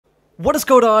What is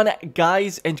going on,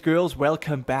 guys and girls?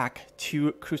 Welcome back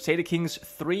to Crusader Kings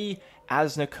 3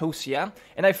 as Nicosia.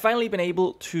 And I've finally been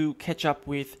able to catch up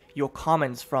with your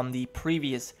comments from the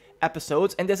previous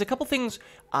episodes. And there's a couple things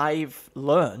I've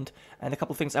learned and a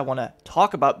couple things I want to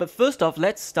talk about. But first off,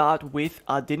 let's start with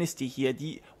our dynasty here,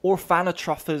 the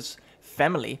Orphanotrophus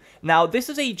family. Now, this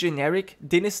is a generic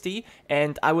dynasty,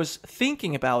 and I was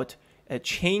thinking about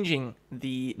changing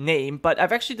the name, but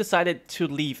I've actually decided to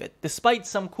leave it. Despite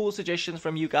some cool suggestions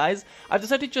from you guys, I've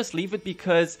decided to just leave it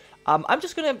because I'm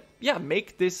just gonna,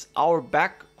 make this our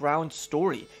background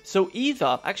story. So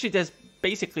either, actually there's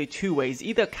basically two ways.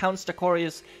 Either Count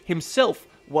Staurakios himself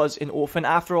was an orphan,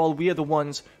 after all we are the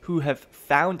ones who have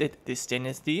founded this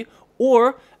dynasty,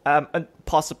 or and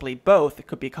possibly both, it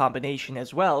could be a combination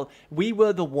as well. We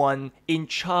were the one in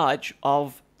charge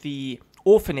of the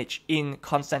orphanage in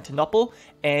Constantinople,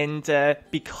 and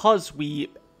because we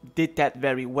did that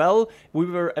very well, we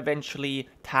were eventually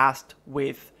tasked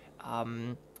with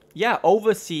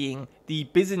overseeing the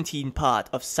Byzantine part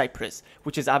of Cyprus,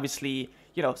 which is obviously,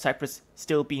 Cyprus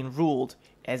still being ruled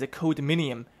as a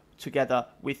codominium together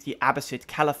with the Abbasid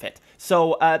Caliphate.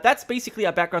 So that's basically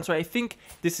our background, so I think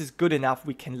this is good enough.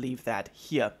 We can leave that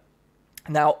here.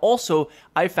 Now, also,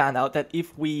 I found out that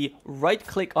if we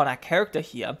right-click on our character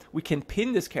here, we can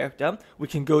pin this character, we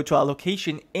can go to our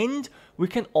location, and we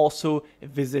can also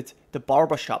visit the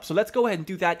barbershop. So let's go ahead and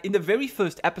do that. In the very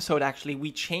first episode, actually,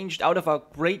 we changed out of our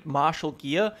great martial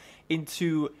gear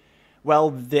into,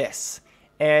 well, this.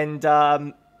 And,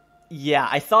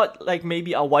 I thought, like,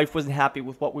 maybe our wife wasn't happy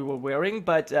with what we were wearing,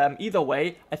 but either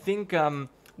way, I think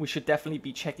we should definitely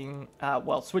be checking,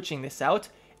 switching this out.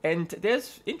 And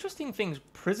there's interesting things,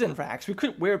 prison rags. We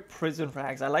could wear prison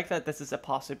rags. I like that this is a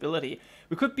possibility.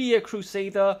 We could be a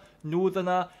Crusader,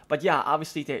 Northerner, but yeah,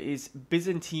 obviously there is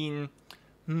Byzantine,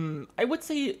 I would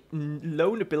say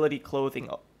low nobility clothing.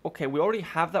 Okay, we already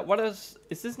have that.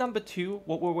 Is this number 2,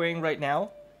 what we're wearing right now?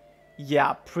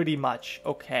 Yeah, pretty much.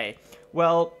 Okay,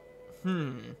 well,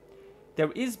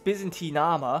 there is Byzantine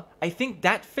armor. I think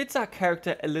that fits our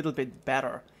character a little bit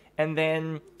better. And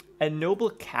then a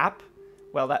noble cap.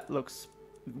 Well, that looks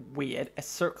weird. A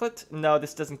circlet? No,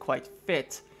 this doesn't quite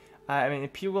fit.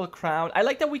 Imperial crown. I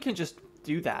like that we can just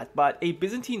do that, but a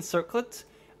Byzantine circlet?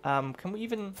 Can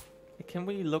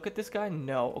we look at this guy?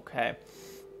 No, okay.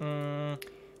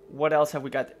 What else have we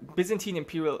got? Byzantine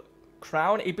Imperial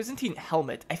crown, a Byzantine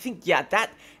helmet. I think,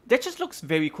 that just looks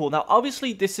very cool. Now,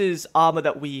 obviously, this is armor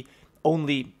that we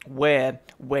only wear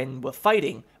when we're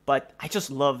fighting, but I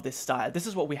just love this style. This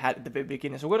is what we had at the very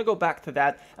beginning. So we're going to go back to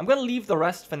that. I'm going to leave the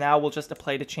rest for now. We'll just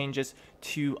apply the changes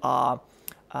to our,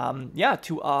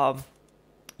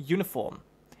 uniform.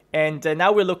 And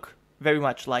now we look very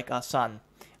much like our son.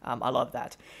 I love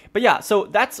that. But yeah, so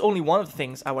that's only one of the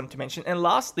things I wanted to mention. And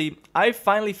lastly, I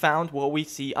finally found where we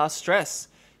see our stress.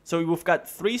 So we've got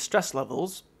 3 stress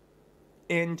levels,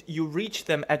 and you reach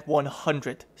them at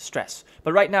 100 stress.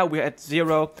 But right now we're at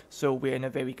 0, so we're in a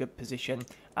very good position.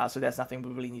 So there's nothing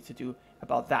we really need to do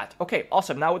about that. Okay,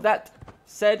 awesome. Now with that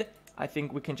said, I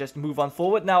think we can just move on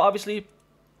forward. Now, obviously,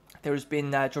 there's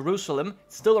been Jerusalem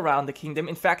still around the kingdom.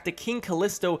 In fact, the King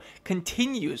Callisto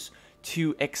continues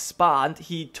to expand.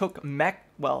 He took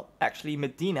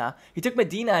Medina. He took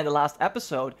Medina in the last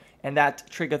episode, and that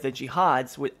triggered the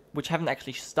jihads, which haven't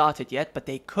actually started yet, but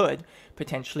they could,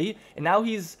 potentially. And now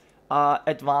he's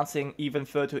advancing even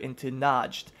further into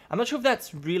Najd. I'm not sure if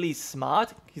that's really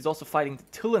smart. He's also fighting the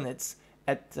Tillanids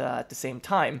at the same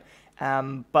time.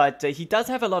 But he does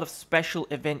have a lot of special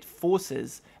event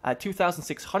forces,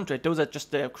 2,600. Those are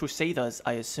just the Crusaders,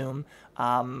 I assume.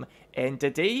 And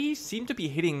they seem to be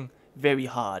hitting very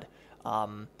hard.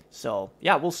 So,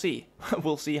 yeah, we'll see.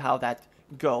 We'll see how that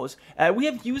goes. We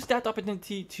have used that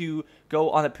opportunity to go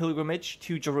on a pilgrimage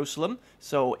to Jerusalem,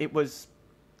 so it was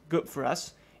good for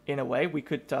us in a way. We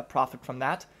could profit from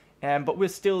that, but we're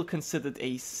still considered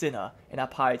a sinner, and our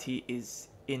piety is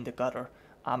in the gutter.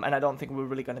 And I don't think we're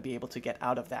really going to be able to get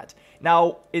out of that.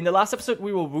 Now, in the last episode,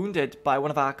 we were wounded by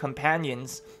one of our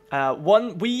companions.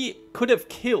 One we could have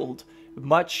killed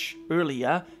much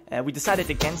earlier. We decided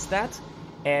against that,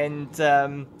 and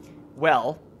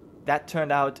that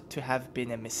turned out to have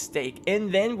been a mistake.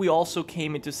 And then we also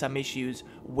came into some issues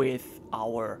with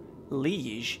our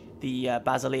liege, the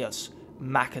Basileus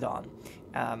Macedon.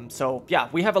 So yeah,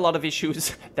 we have a lot of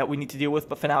issues that we need to deal with,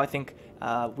 but for now I think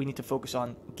we need to focus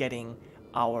on getting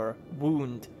our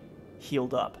wound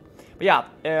healed up. But yeah,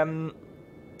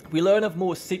 we learn of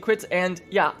more secrets, and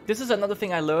yeah, this is another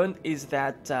thing I learned, is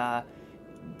that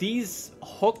these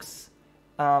hooks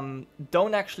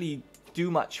don't actually do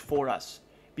much for us,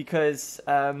 because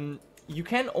you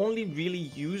can only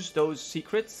really use those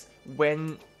secrets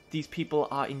when these people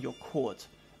are in your court,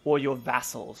 or your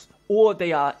vassals, or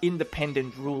they are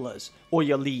independent rulers, or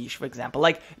your liege, for example.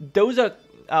 Like, those are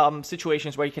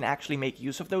situations where you can actually make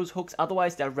use of those hooks.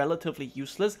 Otherwise, they're relatively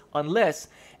useless, unless,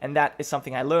 and that is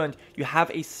something I learned, you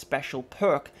have a special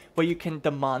perk where you can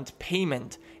demand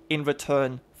payment in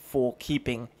return for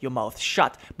keeping your mouth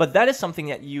shut. But that is something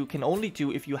that you can only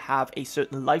do if you have a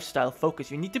certain lifestyle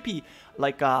focus. You need to be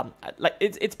like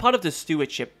it's part of the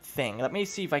stewardship thing. Let me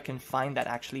see if I can find that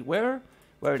actually. Where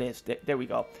it is. There we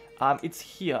go. It's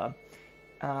here.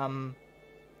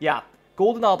 Yeah,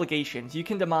 golden obligations. You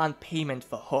can demand payment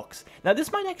for hooks. Now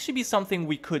this might actually be something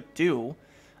we could do.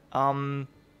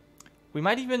 We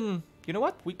might even, you know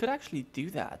what? We could actually do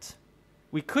that.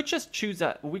 We could just choose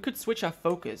that. We could switch our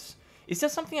focus. Is there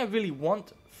something I really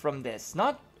want from this?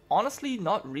 Honestly,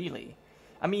 not really.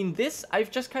 I mean, this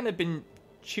I've just kind of been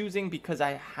choosing because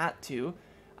I had to.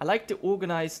 I like the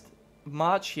organized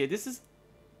march here. This is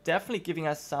definitely giving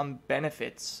us some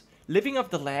benefits. Living off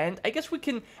the land. I guess we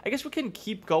can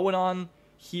keep going on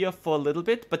here for a little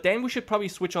bit, but then we should probably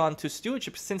switch on to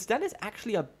stewardship, since that is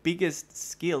actually our biggest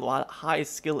skill, or our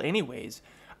highest skill anyways.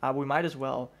 We might as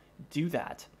well do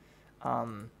that.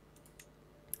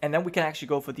 And then we can actually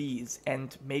go for these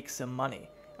and make some money,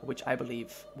 which I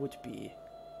believe would be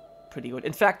pretty good.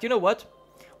 In fact, you know what?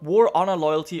 War, honor,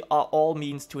 loyalty are all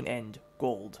means to an end.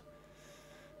 Gold.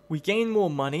 We gain more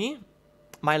money.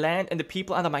 My land and the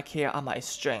people under my care are my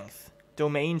strength.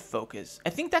 Domain focus.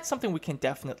 I think that's something we can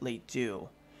definitely do.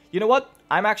 You know what?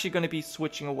 I'm actually going to be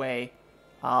switching away.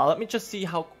 Let me just see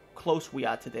how close we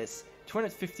are to this.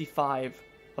 255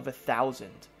 of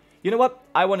 1,000. You know what?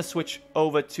 I want to switch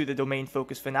over to the domain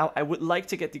focus for now. I would like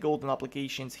to get the golden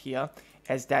obligations here,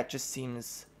 as that just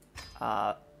seems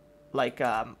like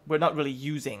we're not really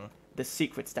using the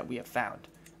secrets that we have found.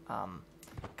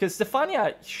 Because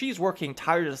Stefania, she's working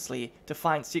tirelessly to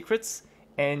find secrets,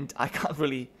 and I can't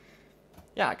really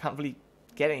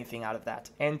get anything out of that.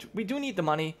 And we do need the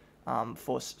money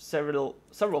for several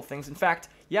things. In fact,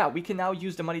 yeah, we can now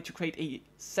use the money to create a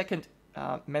second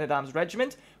men-at-arms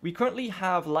regiment. We currently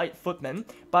have light footmen,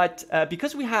 but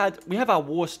because we have our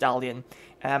war stallion,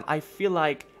 I feel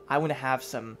like I want to have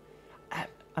some.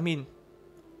 I mean,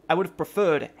 I would have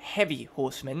preferred heavy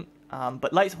horsemen,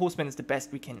 but light horsemen is the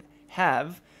best we can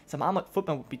have. Some armored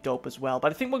footmen would be dope as well,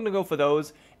 but I think we're gonna go for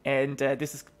those, and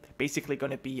this is basically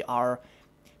going to be our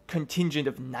contingent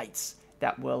of knights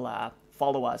that will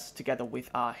follow us together with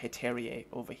our hetairæ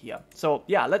over here. So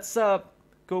yeah, let's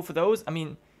go for those. I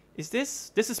mean,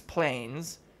 this is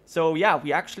plains, so yeah,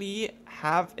 we actually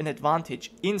have an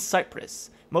advantage in Cyprus.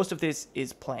 Most of this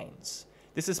is plains.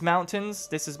 This is mountains.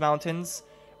 This is mountains.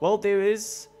 Well, there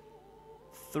is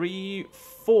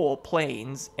 4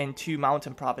 plains and 2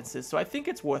 mountain provinces, so I think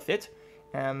it's worth it.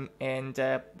 We're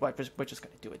just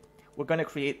gonna do it. We're gonna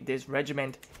create this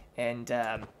regiment, and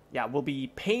yeah, we'll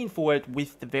be paying for it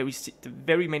with the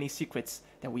very many secrets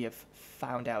that we have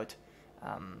found out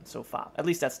so far. At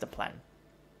least that's the plan.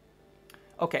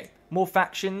 Okay, more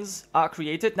factions are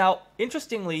created. Now,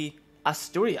 interestingly,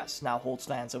 Asturias now holds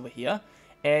lands over here,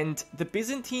 and the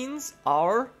Byzantines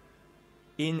are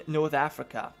in North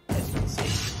Africa, as you can see.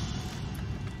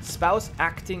 Spouse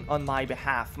acting on my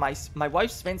behalf. My wife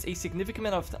spends a significant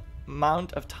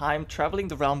amount of time traveling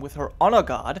the realm with her honor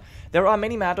guard. There are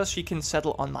many matters she can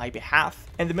settle on my behalf,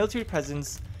 and the military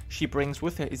presence she brings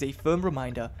with her is a firm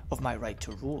reminder of my right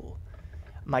to rule.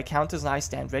 My countess and I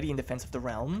stand ready in defense of the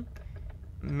realm.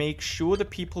 Make sure the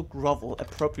people grovel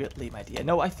appropriately, my dear.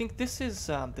 No, I think this is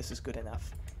good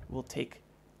enough. We'll take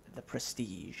the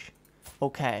prestige.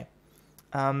 Okay.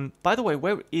 By the way,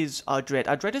 where is our dread?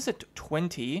 Our dread is at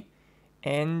 20,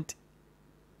 and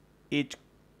it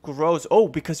grows. Oh,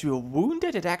 because you were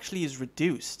wounded, it actually is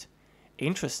reduced.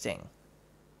 Interesting.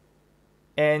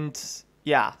 And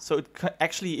yeah, so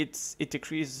it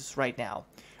decreases right now.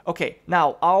 Okay,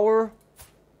 now our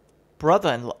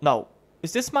brother-in-law. No,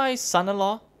 is this my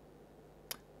son-in-law?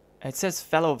 It says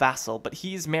fellow vassal, but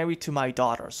he's married to my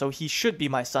daughter, so he should be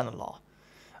my son-in-law.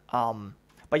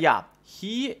 But yeah,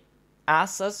 he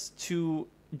asks us to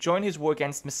join his war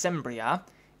against Mesembria,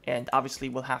 and obviously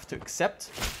we'll have to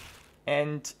accept.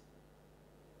 And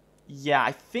yeah,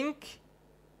 I think,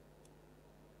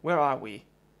 where are we?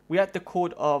 We're at the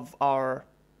court of our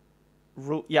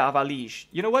liege.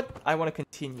 You know what? I want to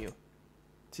continue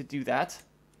to do that.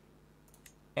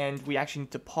 And we actually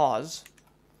need to pause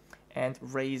and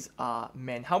raise our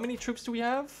men. How many troops do we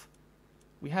have?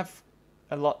 We have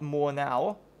a lot more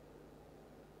now.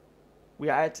 We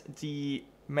are at the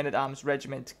men-at-arms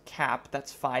regiment cap.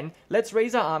 That's fine. Let's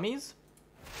raise our armies.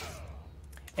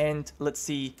 and let's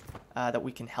see that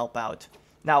we can help out.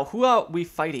 Now, who are we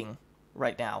fighting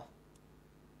right now?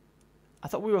 I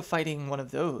thought we were fighting one of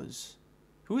those.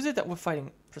 Who is it that we're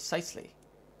fighting precisely?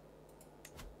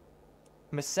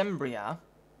 Mesembria.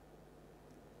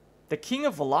 The King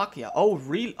of Wallachia. Oh,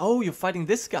 really? Oh, you're fighting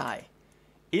this guy.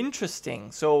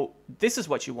 Interesting. So, this is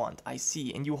what you want. I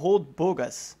see. And you hold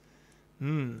Bogas.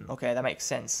 Okay, that makes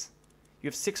sense. You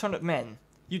have 600 men.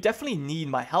 You definitely need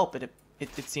my help, it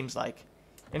seems like.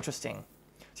 Interesting.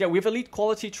 So, yeah, we have elite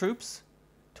quality troops.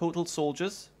 Total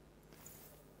soldiers.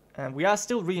 And we are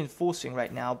still reinforcing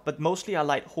right now, but mostly our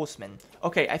light horsemen.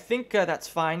 Okay, I think that's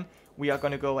fine. We are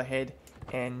going to go ahead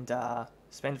and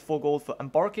spend 4 gold for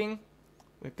embarking.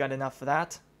 We've got enough for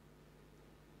that.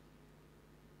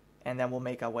 And then we'll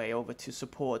make our way over to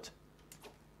support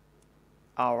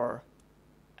our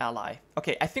ally.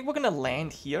 Okay, I think we're going to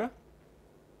land here.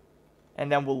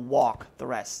 And then we'll walk the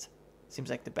rest. Seems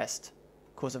like the best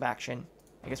course of action.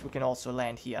 I guess we can also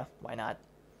land here. Why not?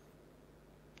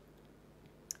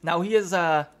 Now he has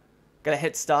got a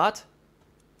head start.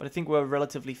 But I think we're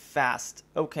relatively fast.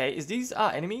 Okay, is these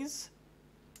our enemies?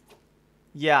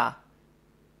 Yeah.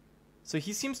 So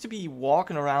he seems to be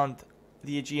walking around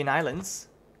the Aegean Islands.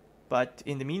 But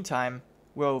in the meantime,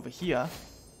 we're over here.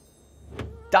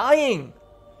 Dying!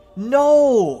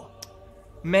 No!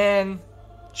 Man,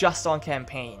 just on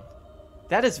campaign.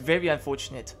 That is very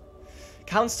unfortunate.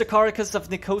 Count Staurakios of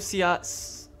Nicosia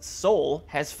soul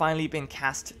has finally been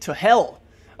cast to hell.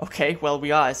 Okay, well,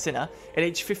 we are a sinner. At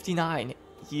age 59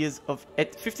 years of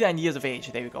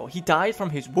age, there we go. He died from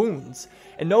his wounds.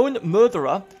 A known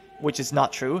murderer, which is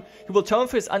not true, he will atone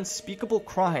for his unspeakable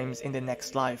crimes in the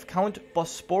next life. Count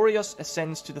Bosporius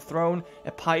ascends to the throne,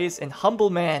 a pious and humble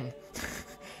man.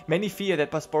 Many fear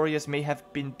that Bosporius may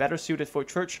have been better suited for a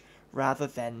church rather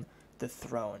than the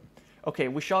throne. Okay,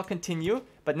 we shall continue,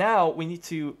 but now we need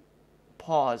to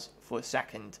pause for a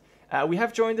second. We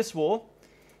have joined this war,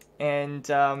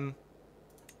 and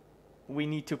we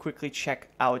need to quickly check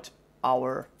out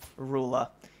our ruler.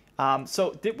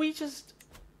 So, did we just...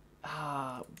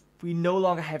 we no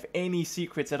longer have any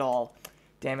secrets at all.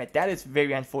 Damn it, that is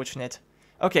very unfortunate.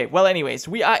 Okay, well anyways,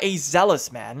 we are a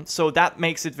zealous man, so that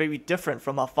makes it very different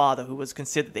from our father, who was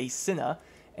considered a sinner.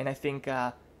 And I think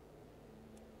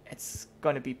it's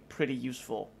going to be pretty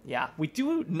useful. Yeah, we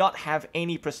do not have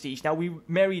any prestige. Now, we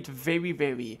married very,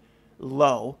 very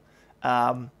low.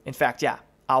 In fact, yeah,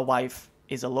 our wife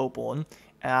is a lowborn.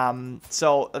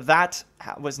 So that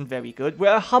wasn't very good.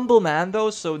 We're a humble man, though,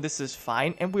 so this is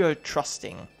fine. And we are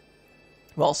trusting.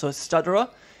 We're also a stutterer.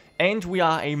 And we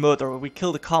are a murderer. We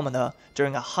killed a commoner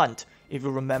during a hunt, if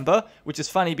you remember. Which is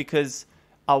funny because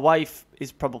our wife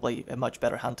is probably a much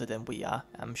better hunter than we are.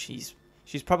 She's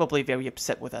probably very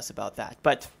upset with us about that.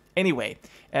 But anyway,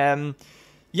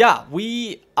 yeah,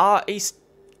 we are a...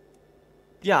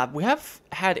 Yeah, we have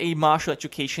had a martial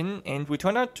education, and we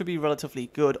turned out to be relatively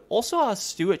good. Also, our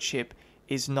stewardship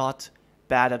is not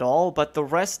bad at all, but the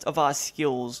rest of our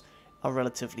skills are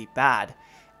relatively bad.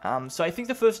 So I think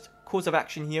the first course of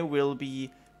action here will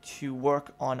be to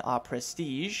work on our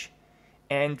prestige,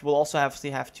 and we'll also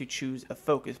have to choose a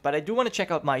focus. But I do want to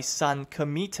check out my son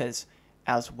Comitas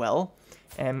as well,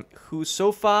 who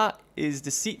so far is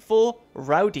deceitful,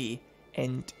 rowdy,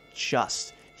 and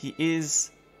just. He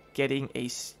is getting a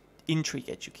intrigue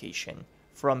education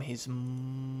from his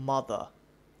mother,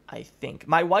 I think.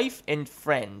 My wife and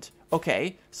friend.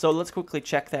 Okay, so let's quickly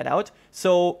check that out.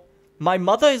 So, my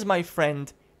mother is my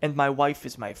friend, and my wife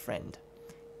is my friend.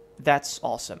 That's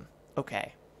awesome.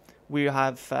 Okay. We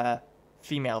have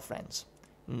female friends.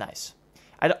 Nice.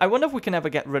 I wonder if we can ever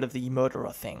get rid of the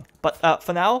murderer thing. But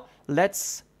for now,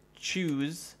 let's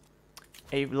choose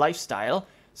a lifestyle.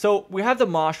 So, we have the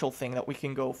martial thing that we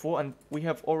can go for, and we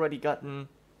have already gotten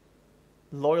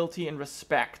loyalty and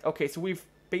respect. Okay, so we've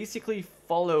basically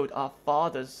followed our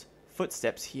father's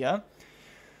footsteps here.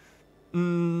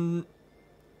 Let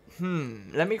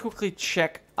me quickly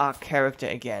check our character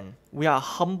again. We are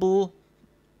humble,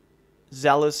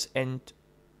 zealous, and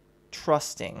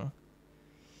trusting.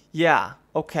 Yeah,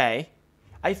 okay.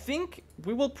 I think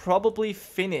we will probably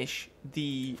finish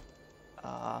the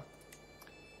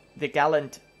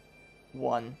gallant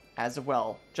one as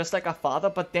well, just like our father,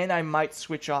 but then I might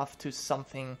switch off to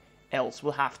something else.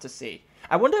 We'll have to see.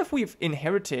 I wonder if we've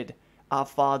inherited our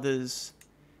father's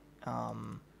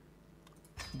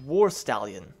war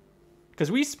stallion,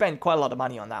 because we spent quite a lot of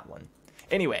money on that one.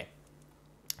 Anyway,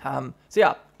 so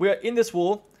yeah, we're in this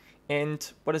war,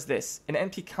 and what is this? An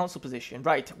empty council position.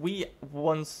 Right, we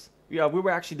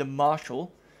were actually the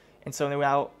marshal, and so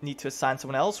now need to assign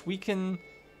someone else. We can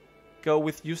go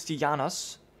with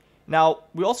Justianus. Now,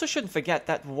 we also shouldn't forget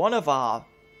that one of our...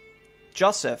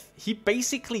 Joseph, he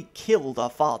basically killed our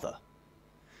father.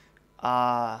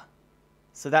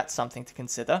 So that's something to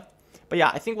consider. But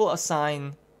yeah, I think we'll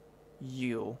assign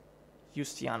you.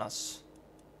 Justianus.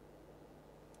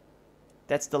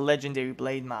 That's the legendary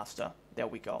Blade Master. There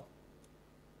we go.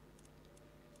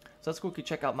 So let's quickly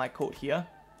check out my court here.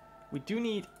 We do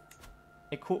need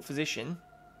a court physician.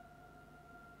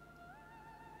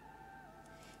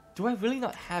 Do I really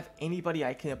not have anybody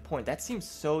I can appoint? That seems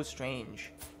so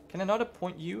strange. Can I not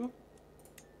appoint you?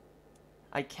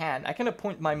 I can. I can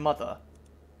appoint my mother.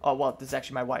 Oh, well, this is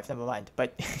actually my wife. Never mind.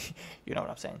 But you know what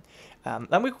I'm saying.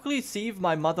 Let me quickly see if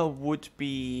my mother would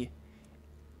be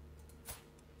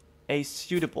a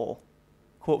suitable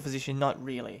court physician. Not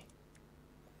really.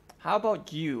 How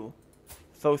about you,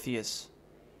 Photheus?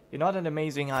 You're not an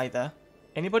amazing either.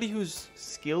 Anybody who's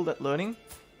skilled at learning?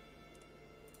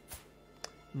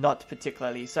 Not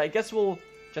particularly. So I guess we'll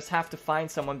just have to find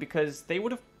someone because they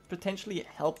would have potentially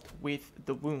helped with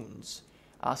the wounds.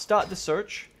 Start the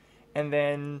search and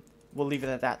then we'll leave it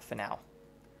at that for now.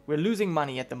 We're losing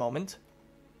money at the moment.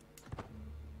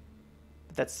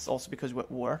 But that's also because we're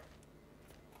at war.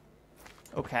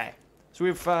 Okay. So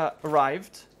we've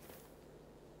arrived.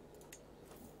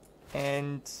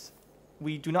 And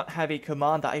we do not have a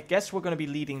commander. I guess we're going to be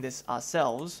leading this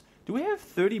ourselves. Do we have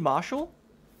 30 martial?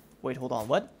 Wait, hold on.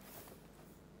 What?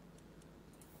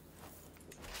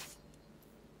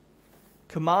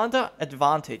 Commander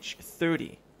advantage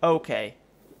 30. Okay.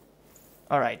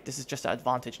 Alright, this is just our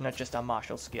advantage, not just our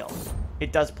martial skill.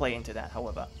 It does play into that,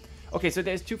 however. Okay, so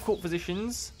there's 2 court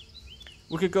physicians.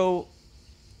 We could go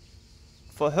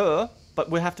for her, but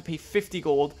we'll have to pay 50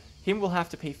 gold. Him will have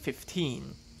to pay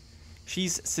 15.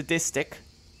 She's sadistic,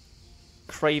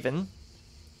 craven,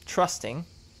 trusting,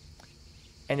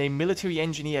 and a military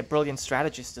engineer, brilliant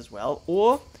strategist as well.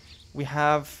 Or we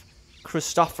have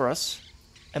Christophorus,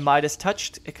 a Midas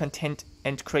touched, a content,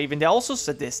 and craven. They're also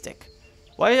sadistic.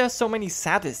 Why are there so many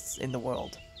sadists in the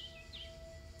world?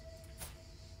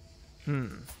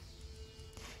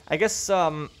 I guess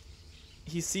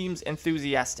he seems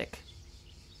enthusiastic.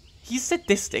 He's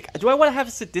sadistic. Do I want to have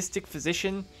a sadistic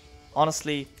physician?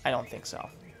 Honestly, I don't think so.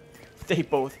 They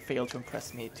both fail to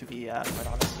impress me, to be quite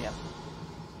honest, yeah.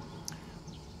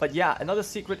 But yeah, another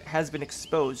secret has been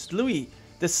exposed. Louis,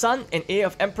 the son and heir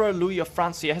of Emperor Louis of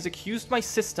Francia, has accused my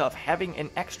sister of having an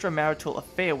extramarital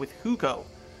affair with Hugo.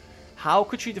 How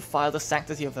could she defile the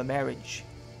sanctity of her marriage?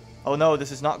 Oh no,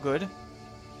 this is not good.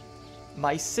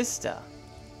 My sister.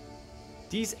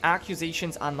 These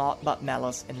accusations are not but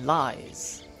malice and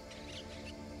lies.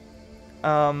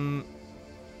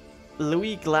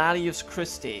 Louis Gladius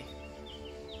Christi.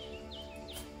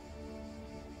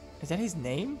 Is that his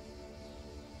name?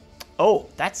 Oh,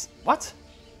 that's... What?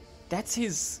 That's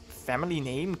his family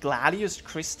name? Gladius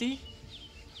Christi?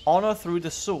 Honor through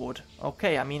the sword.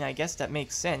 Okay, I mean, I guess that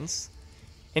makes sense.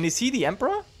 And is he the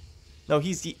emperor? No,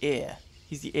 he's the heir.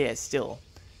 He's the heir still.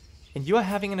 And you are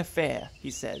having an affair, he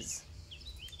says.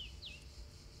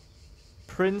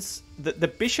 Prince... The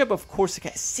Bishop of Corsica.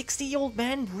 A 60-year-old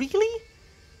man? Really?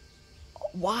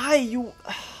 Why you...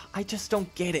 I just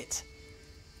don't get it.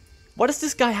 What does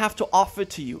this guy have to offer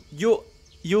to you?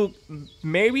 You're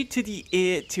married to the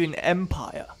heir to an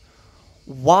empire.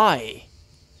 Why?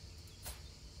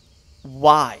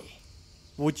 Why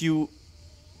would you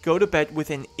go to bed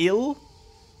with an ill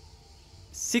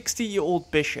 60-year-old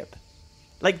bishop?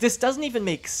 Like, this doesn't even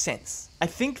make sense. I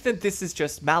think that this is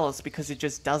just malice because it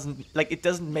just doesn't... Like, it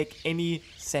doesn't make any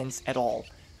sense at all.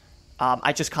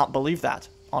 I just can't believe that,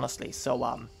 honestly.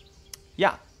 So,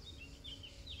 yeah.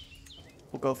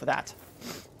 We'll go for that.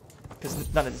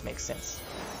 Because none of this makes sense.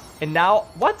 And now...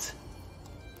 What?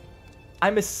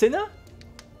 I'm a sinner?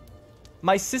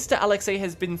 My sister Alexei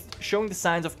has been showing the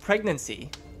signs of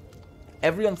pregnancy.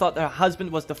 Everyone thought that her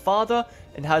husband was the father,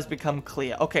 and has become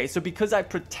clear. Okay, so because I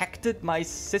protected my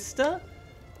sister,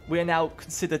 we are now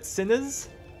considered sinners?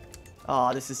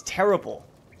 Oh, this is terrible.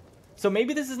 So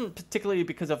maybe this isn't particularly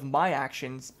because of my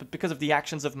actions, but because of the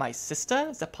actions of my sister?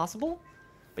 Is that possible?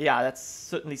 But yeah, that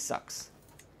certainly sucks.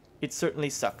 It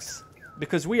certainly sucks.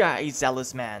 Because we are a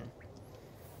zealous man.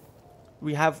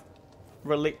 We have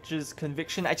religious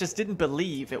conviction. I just didn't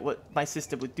believe my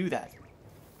sister would do that.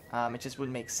 It just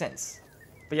wouldn't make sense.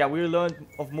 But yeah, we learned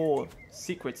of more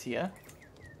secrets here.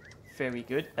 Very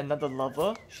good. Another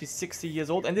lover. She's 60 years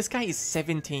old. And this guy is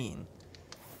 17.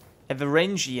 A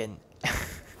Varangian.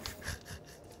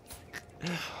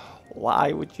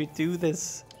 Why would you do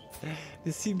this?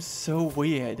 This seems so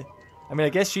weird. I mean, I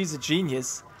guess she's a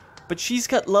genius. But she's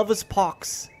got lover's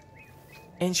pox.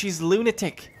 And she's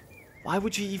lunatic. Why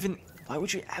would you even... Why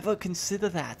would you ever consider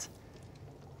that?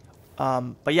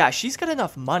 But yeah, she's got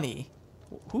enough money.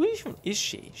 Who even is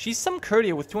she? She's some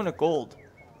courtier with 200 gold.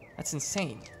 That's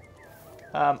insane.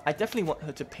 I definitely want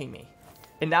her to pay me.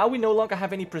 And now we no longer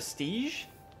have any prestige?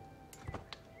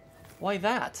 Why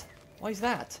that? Why is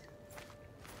that?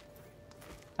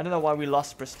 I don't know why we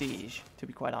lost prestige, to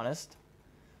be quite honest.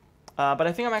 But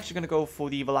I think I'm actually going to go for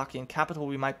the Wallachian capital.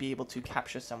 We might be able to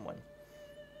capture someone.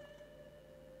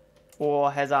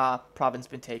 Or has our province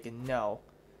been taken? No,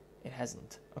 it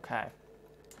hasn't. Okay.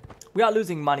 We are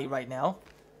losing money right now,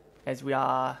 as we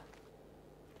are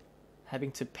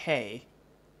having to pay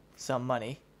some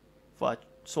money for our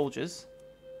soldiers.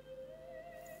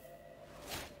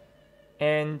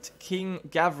 And King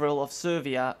Gavril of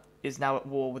Servia is now at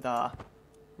war with our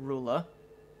ruler.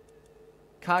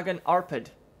 Kagan Arpad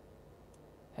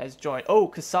has joined. Oh,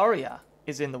 Caesarea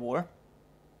is in the war,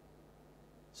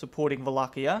 supporting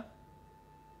Wallachia.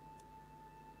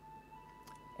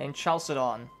 And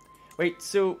Chalcedon. Wait,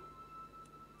 so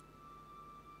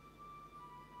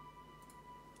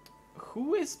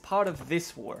who is part of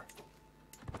this war?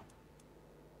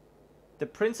 The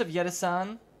Prince of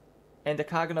Yeresan and the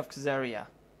Kagan of Caesarea.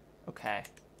 Okay.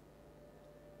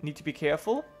 Need to be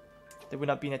careful that we're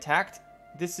not being attacked.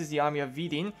 This is the army of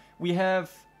Vidin. We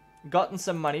have gotten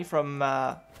some money from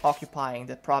occupying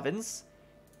the province.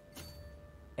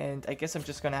 And I guess I'm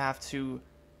just going to have to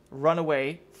run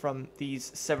away from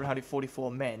these 744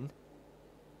 men.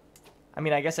 I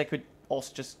mean, I guess I could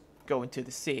also just go into the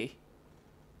sea.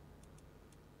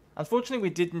 Unfortunately, we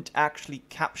didn't actually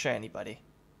capture anybody.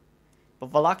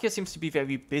 But Wallachia seems to be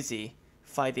very busy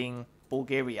fighting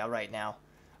Bulgaria right now.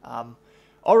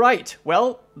 Alright,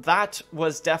 well, that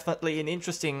was definitely an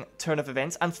interesting turn of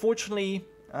events. Unfortunately,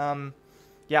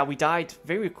 yeah, we died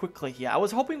very quickly here. I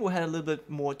was hoping we had a little bit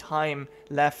more time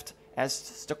left as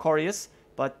Staurakios,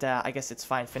 but I guess it's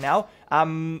fine for now.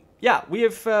 Yeah, we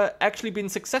have actually been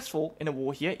successful in a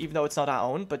war here, even though it's not our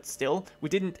own, but still, we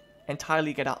didn't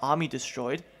entirely get our army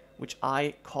destroyed, which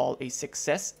I call a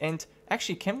success. And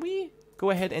actually, can we go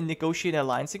ahead and negotiate an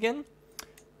alliance again?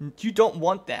 You don't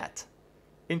want that,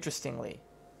 interestingly.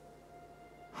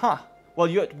 Huh, well,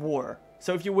 you're at war.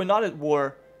 So if you were not at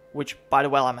war, which, by the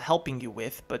way, I'm helping you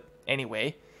with, but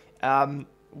anyway,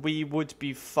 we would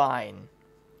be fine.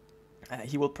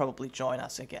 He will probably join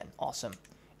us again. Awesome.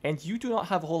 And you do not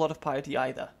have a whole lot of piety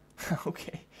either.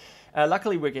 Okay.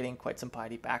 Luckily, we're getting quite some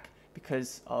piety back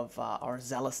because of our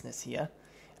zealousness here.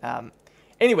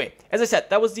 Anyway, as I said,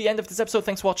 that was the end of this episode.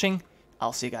 Thanks for watching.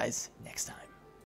 I'll see you guys next time.